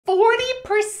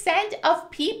30% of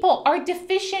people are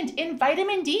deficient in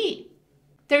vitamin D.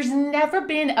 There's never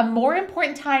been a more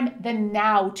important time than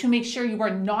now to make sure you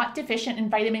are not deficient in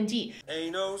vitamin D.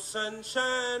 Ain't no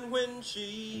sunshine when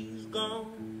she's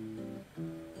gone.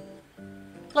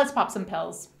 Let's pop some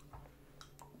pills.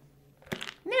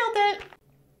 Nailed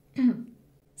it.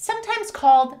 Sometimes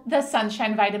called the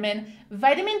sunshine vitamin,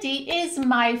 vitamin D is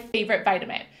my favorite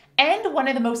vitamin and one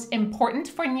of the most important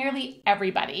for nearly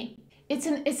everybody. It's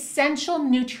an essential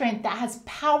nutrient that has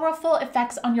powerful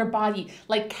effects on your body,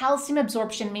 like calcium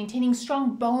absorption, maintaining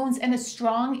strong bones, and a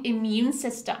strong immune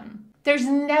system. There's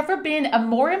never been a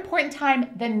more important time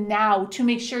than now to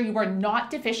make sure you are not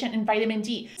deficient in vitamin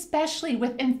D, especially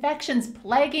with infections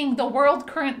plaguing the world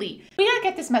currently. We gotta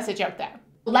get this message out there.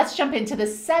 Let's jump into the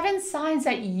 7 signs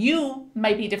that you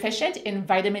might be deficient in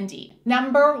vitamin D.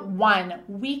 Number 1,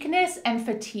 weakness and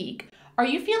fatigue. Are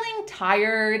you feeling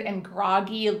tired and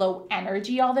groggy, low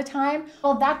energy all the time?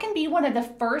 Well, that can be one of the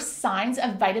first signs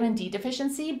of vitamin D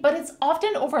deficiency, but it's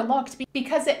often overlooked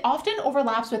because it often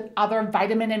overlaps with other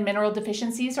vitamin and mineral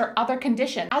deficiencies or other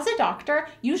conditions. As a doctor,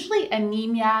 usually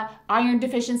anemia, iron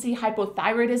deficiency,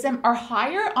 hypothyroidism are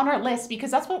higher on our list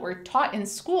because that's what we're taught in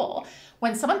school.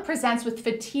 When someone presents with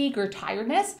fatigue or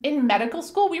tiredness, in medical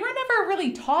school, we were never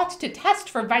really taught to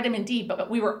test for vitamin D, but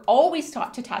we were always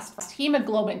taught to test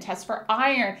hemoglobin, test for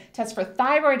iron, test for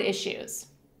thyroid issues.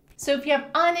 So if you have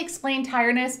unexplained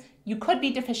tiredness, you could be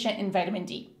deficient in vitamin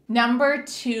D. Number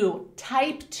 2,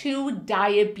 type 2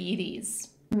 diabetes.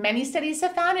 Many studies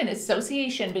have found an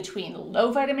association between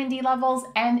low vitamin D levels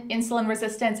and insulin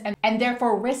resistance and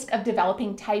therefore risk of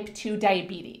developing type 2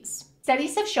 diabetes.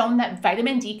 Studies have shown that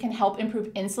vitamin D can help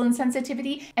improve insulin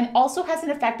sensitivity and also has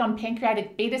an effect on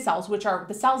pancreatic beta cells, which are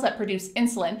the cells that produce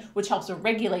insulin, which helps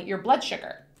regulate your blood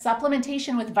sugar.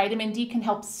 Supplementation with vitamin D can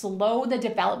help slow the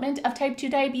development of type 2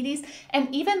 diabetes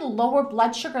and even lower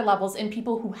blood sugar levels in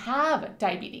people who have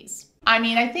diabetes. I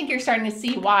mean, I think you're starting to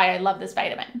see why I love this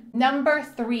vitamin. Number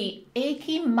 3,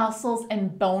 achy muscles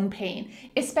and bone pain,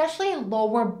 especially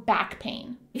lower back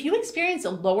pain. If you experience a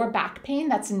lower back pain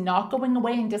that's not going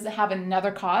away and doesn't have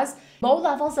another cause, low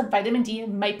levels of vitamin D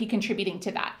might be contributing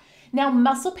to that. Now,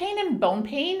 muscle pain and bone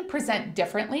pain present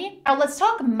differently. Now, let's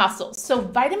talk muscles. So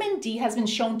vitamin D has been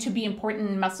shown to be important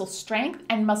in muscle strength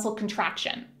and muscle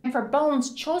contraction. And for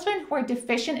bones, children who are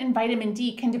deficient in vitamin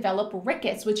D can develop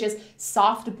rickets, which is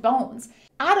soft bones.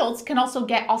 Adults can also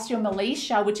get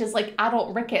osteomalacia, which is like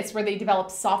adult rickets where they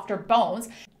develop softer bones.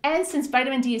 And since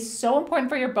vitamin D is so important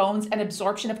for your bones and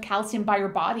absorption of calcium by your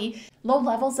body, low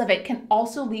levels of it can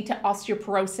also lead to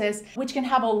osteoporosis, which can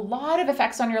have a lot of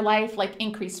effects on your life, like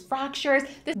increased fractures.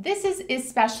 This is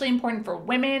especially important for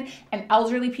women and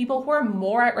elderly people who are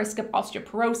more at risk of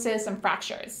osteoporosis and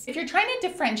fractures. If you're trying to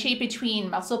differentiate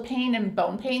between muscle pain and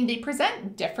bone pain, they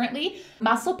present differently.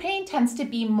 Muscle pain tends to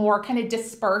be more kind of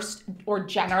dispersed or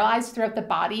generalized throughout the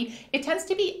body. It tends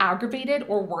to be aggravated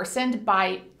or worsened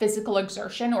by physical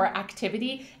exertion or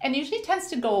activity and usually tends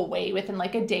to go away within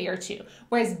like a day or 2.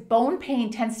 Whereas bone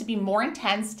pain tends to be more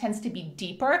intense, tends to be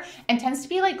deeper, and tends to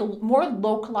be like more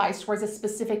localized towards a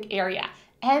specific area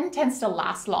and tends to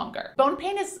last longer. Bone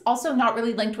pain is also not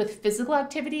really linked with physical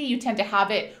activity. You tend to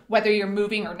have it whether you're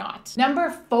moving or not. Number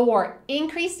 4,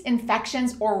 increased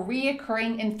infections or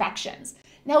reoccurring infections.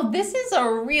 Now, this is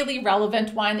a really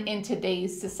relevant one in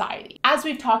today's society. As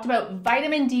we've talked about,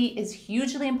 vitamin D is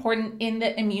hugely important in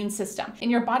the immune system,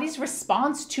 in your body's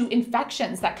response to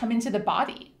infections that come into the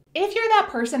body. If you're that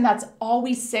person that's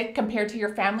always sick compared to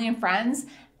your family and friends,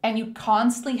 and you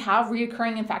constantly have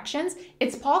reoccurring infections,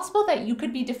 it's possible that you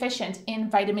could be deficient in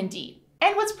vitamin D.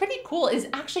 And what's pretty cool is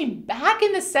actually back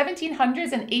in the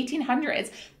 1700s and 1800s,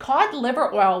 cod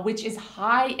liver oil, which is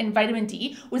high in vitamin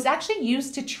D, was actually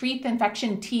used to treat the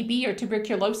infection TB or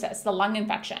tuberculosis, the lung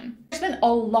infection. There's been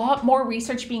a lot more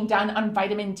research being done on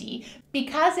vitamin D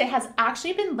because it has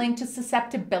actually been linked to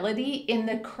susceptibility in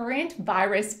the current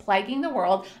virus plaguing the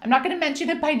world. I'm not going to mention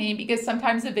it by name because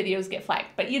sometimes the videos get flagged,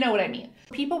 but you know what I mean.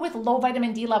 People with low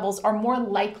vitamin D levels are more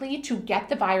likely to get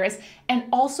the virus and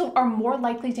also are more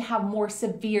likely to have more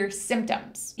severe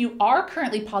symptoms. You are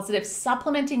currently positive,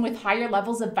 supplementing with higher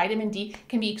levels of vitamin D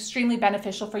can be extremely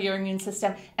beneficial for your immune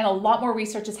system, and a lot more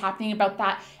research is happening about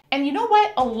that. And you know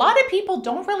what? A lot of people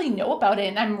don't really know about it,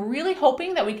 and I'm really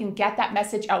hoping that we can get that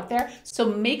message out there. So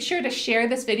make sure to share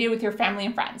this video with your family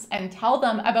and friends and tell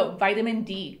them about vitamin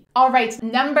D. All right,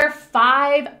 number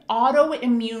 5,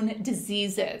 autoimmune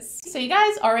diseases. So you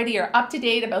guys already are up to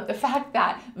date about the fact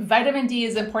that vitamin D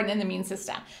is important in the immune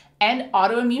system. And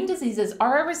autoimmune diseases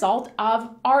are a result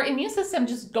of our immune system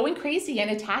just going crazy and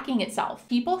attacking itself.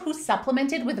 People who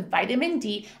supplemented with vitamin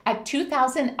D at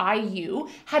 2000 IU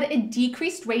had a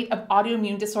decreased rate of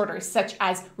autoimmune disorders such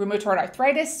as rheumatoid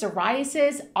arthritis,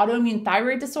 psoriasis, autoimmune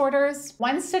thyroid disorders.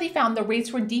 One study found the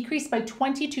rates were decreased by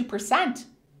 22%.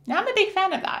 Now, I'm a big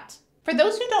fan of that. For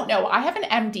those who don't know, I have an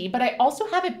MD, but I also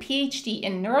have a PhD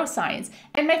in neuroscience,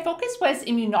 and my focus was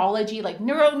immunology, like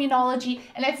neuroimmunology,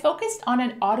 and I focused on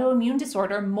an autoimmune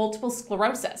disorder, multiple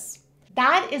sclerosis.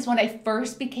 That is when I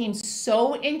first became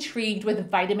so intrigued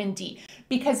with vitamin D,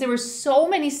 because there were so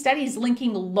many studies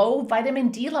linking low vitamin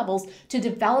D levels to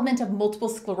development of multiple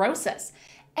sclerosis.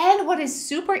 And what is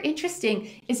super interesting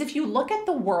is if you look at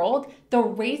the world, the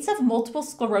rates of multiple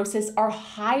sclerosis are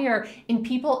higher in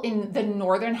people in the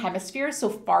northern hemisphere, so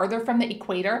farther from the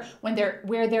equator,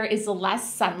 where there is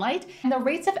less sunlight. And the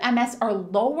rates of MS are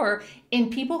lower in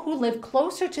people who live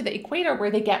closer to the equator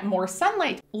where they get more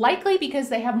sunlight, likely because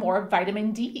they have more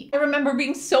vitamin D. I remember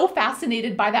being so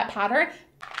fascinated by that pattern.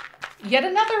 Yet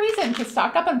another reason to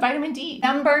stock up on vitamin D.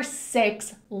 Number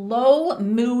 6, low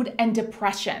mood and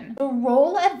depression. The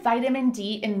role of vitamin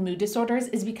D in mood disorders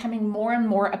is becoming more and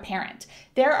more apparent.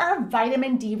 There are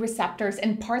vitamin D receptors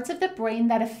in parts of the brain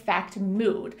that affect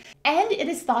mood, and it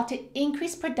is thought to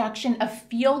increase production of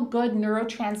feel-good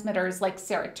neurotransmitters like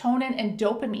serotonin and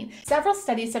dopamine. Several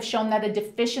studies have shown that a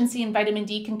deficiency in vitamin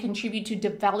D can contribute to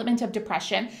development of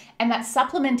depression, and that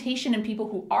supplementation in people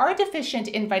who are deficient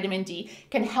in vitamin D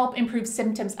can help improve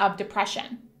symptoms of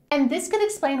depression. And this could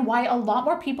explain why a lot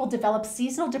more people develop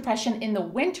seasonal depression in the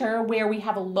winter, where we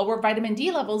have lower vitamin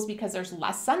D levels because there's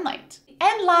less sunlight.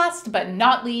 And last but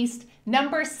not least,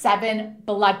 number 7,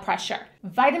 blood pressure.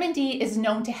 Vitamin D is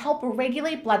known to help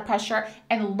regulate blood pressure,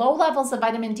 and low levels of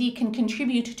vitamin D can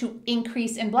contribute to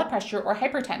increase in blood pressure or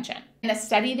hypertension. In a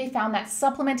study, they found that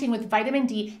supplementing with vitamin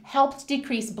D helped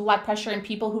decrease blood pressure in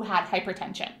people who had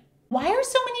hypertension. Why are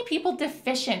so many people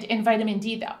deficient in vitamin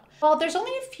D though? Well, there's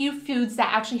only a few foods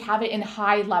that actually have it in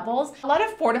high levels. A lot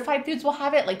of fortified foods will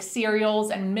have it, like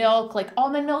cereals and milk, like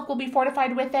almond milk will be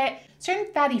fortified with it.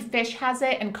 Certain fatty fish has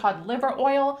it, and cod liver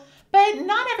oil, but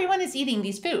not everyone is eating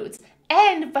these foods.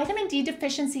 And vitamin D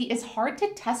deficiency is hard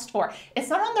to test for. It's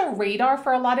not on the radar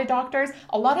for a lot of doctors.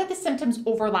 A lot of the symptoms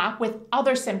overlap with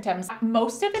other symptoms.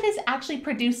 Most of it is actually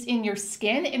produced in your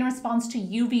skin in response to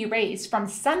UV rays from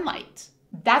sunlight.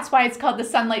 That's why it's called the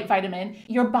sunlight vitamin.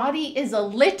 Your body is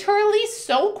literally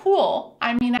so cool.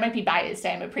 I mean, I might be biased,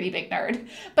 I'm a pretty big nerd,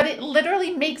 but it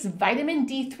literally makes vitamin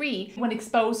D3 when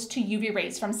exposed to UV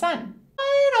rays from sun.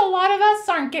 But a lot of us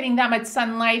aren't getting that much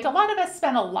sunlight. A lot of us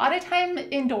spend a lot of time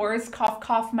indoors, cough,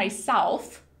 cough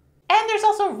myself. And there's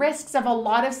also risks of a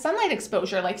lot of sunlight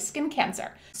exposure, like skin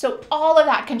cancer. So all of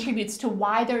that contributes to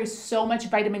why there is so much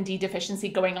vitamin D deficiency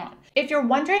going on. If you're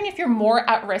wondering if you're more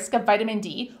at risk of vitamin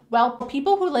D, well,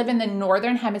 people who live in the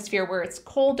northern hemisphere where it's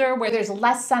colder, where there's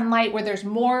less sunlight, where there's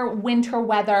more winter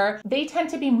weather, they tend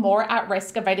to be more at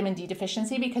risk of vitamin D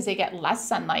deficiency because they get less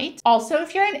sunlight. Also,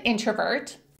 if you're an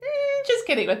introvert, just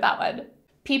kidding with that one.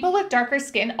 People with darker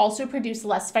skin also produce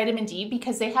less vitamin D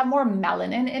because they have more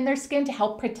melanin in their skin to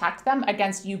help protect them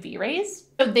against UV rays.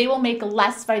 So they will make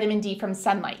less vitamin D from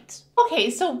sunlight.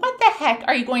 Okay, so what the heck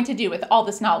are you going to do with all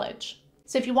this knowledge?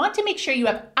 So if you want to make sure you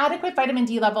have adequate vitamin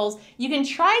D levels, you can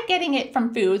try getting it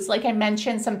from foods. Like I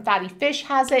mentioned, some fatty fish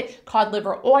has it, cod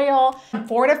liver oil,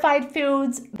 fortified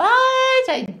foods, but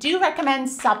I do recommend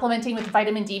supplementing with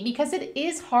vitamin D because it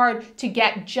is hard to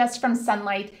get just from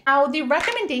sunlight. Now, the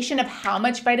recommendation of how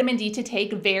much vitamin D to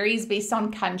take varies based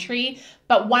on country,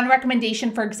 but one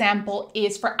recommendation, for example,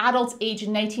 is for adults aged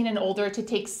 19 and older to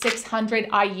take 600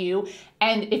 IU,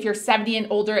 and if you're 70 and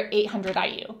older, 800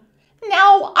 IU.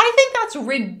 Now, I think that's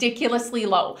ridiculously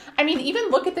low. I mean, even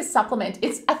look at this supplement.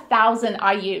 It's 1,000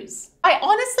 IUs. I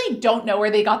honestly don't know where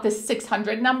they got this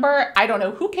 600 number. I don't know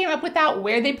who came up with that,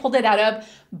 where they pulled it out of,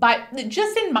 but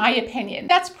just in my opinion,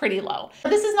 that's pretty low.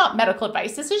 This is not medical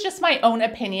advice. This is just my own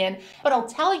opinion, but I'll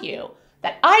tell you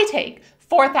that I take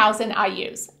 4,000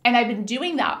 IUs, and I've been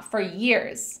doing that for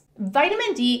years.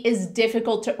 Vitamin D is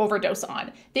difficult to overdose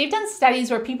on. They've done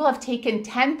studies where people have taken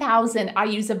 10,000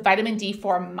 IUs of vitamin D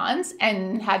for months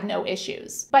and had no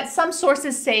issues. But some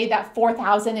sources say that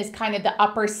 4,000 is kind of the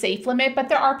upper safe limit, but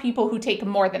there are people who take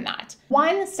more than that.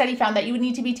 One study found that you would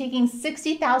need to be taking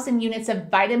 60,000 units of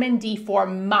vitamin D for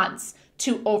months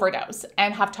to overdose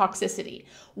and have toxicity.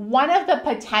 One of the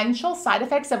potential side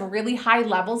effects of really high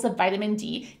levels of vitamin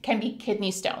D can be kidney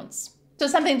stones. So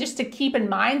something just to keep in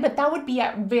mind, but that would be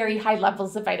at very high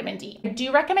levels of vitamin D. I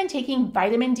do recommend taking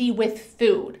vitamin D with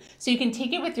food. So you can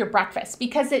take it with your breakfast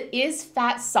because it is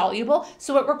fat soluble.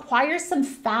 So it requires some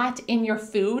fat in your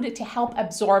food to help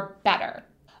absorb better.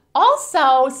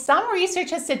 Also, some research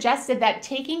has suggested that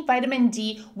taking vitamin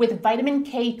D with vitamin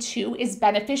K2 is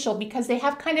beneficial because they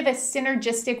have kind of a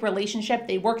synergistic relationship.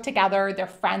 They work together, they're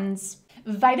friends.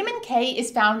 Vitamin K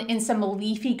is found in some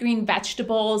leafy green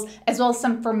vegetables, as well as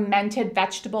some fermented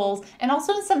vegetables, and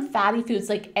also in some fatty foods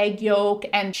like egg yolk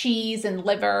and cheese and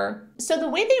liver. So the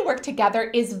way they work together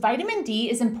is vitamin D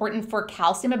is important for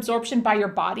calcium absorption by your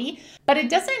body, but it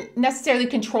doesn't necessarily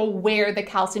control where the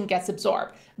calcium gets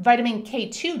absorbed. Vitamin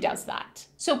K2 does that.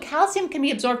 So calcium can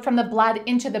be absorbed from the blood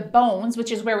into the bones,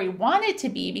 which is where we want it to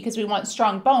be because we want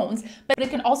strong bones, but it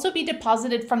can also be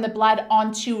deposited from the blood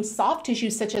onto soft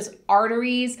tissues such as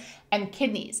arteries and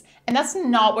kidneys. And that's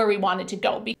not where we want it to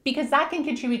go because that can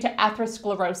contribute to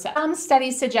atherosclerosis. Some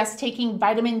studies suggest taking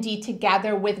vitamin D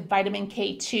together with vitamin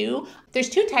K2. There's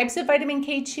two types of vitamin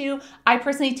K2. I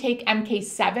personally take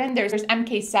MK7. There's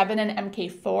MK7 and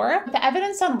MK4. The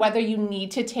evidence on whether you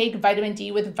need to take vitamin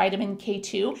D with vitamin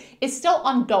K2 is still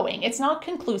ongoing. It's not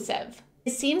conclusive.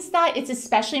 It seems that it's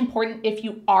especially important if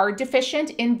you are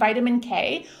deficient in vitamin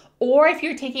K, or if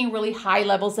you're taking really high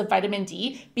levels of vitamin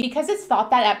D, because it's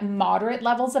thought that at moderate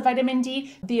levels of vitamin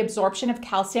D, the absorption of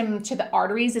calcium to the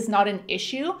arteries is not an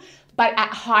issue. But at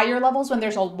higher levels, when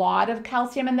there's a lot of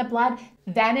calcium in the blood,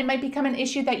 then it might become an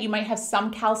issue that you might have some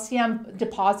calcium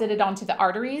deposited onto the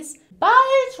arteries. But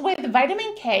with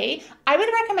vitamin K, I would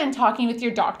recommend talking with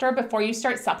your doctor before you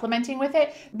start supplementing with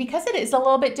it because it is a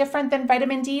little bit different than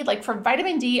vitamin D. Like for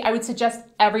vitamin D, I would suggest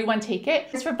everyone take it.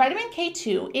 As for vitamin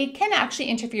K2, it can actually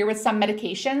interfere with some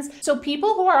medications. So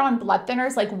people who are on blood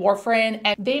thinners like warfarin,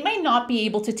 and they may not be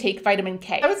able to take vitamin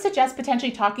K. I would suggest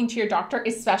potentially talking to your doctor,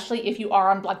 especially if you are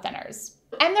on blood thinners.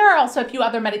 And there are also a few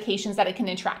other medications that it can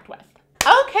interact with.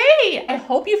 Okay, I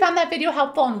hope you found that video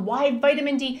helpful on why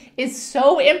vitamin D is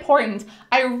so important.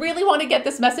 I really want to get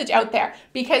this message out there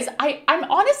because I'm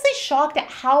honestly shocked at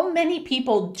how many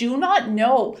people do not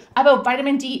know about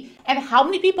vitamin D and how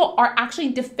many people are actually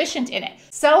deficient in it.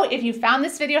 So if you found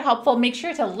this video helpful, make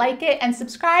sure to like it and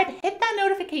subscribe, hit that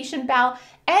notification bell,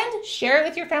 and share it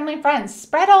with your family and friends.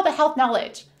 Spread all the health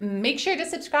knowledge. Make sure to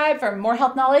subscribe for more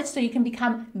health knowledge so you can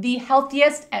become the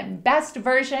healthiest and best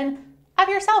version of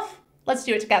yourself. Let's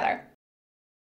do it together.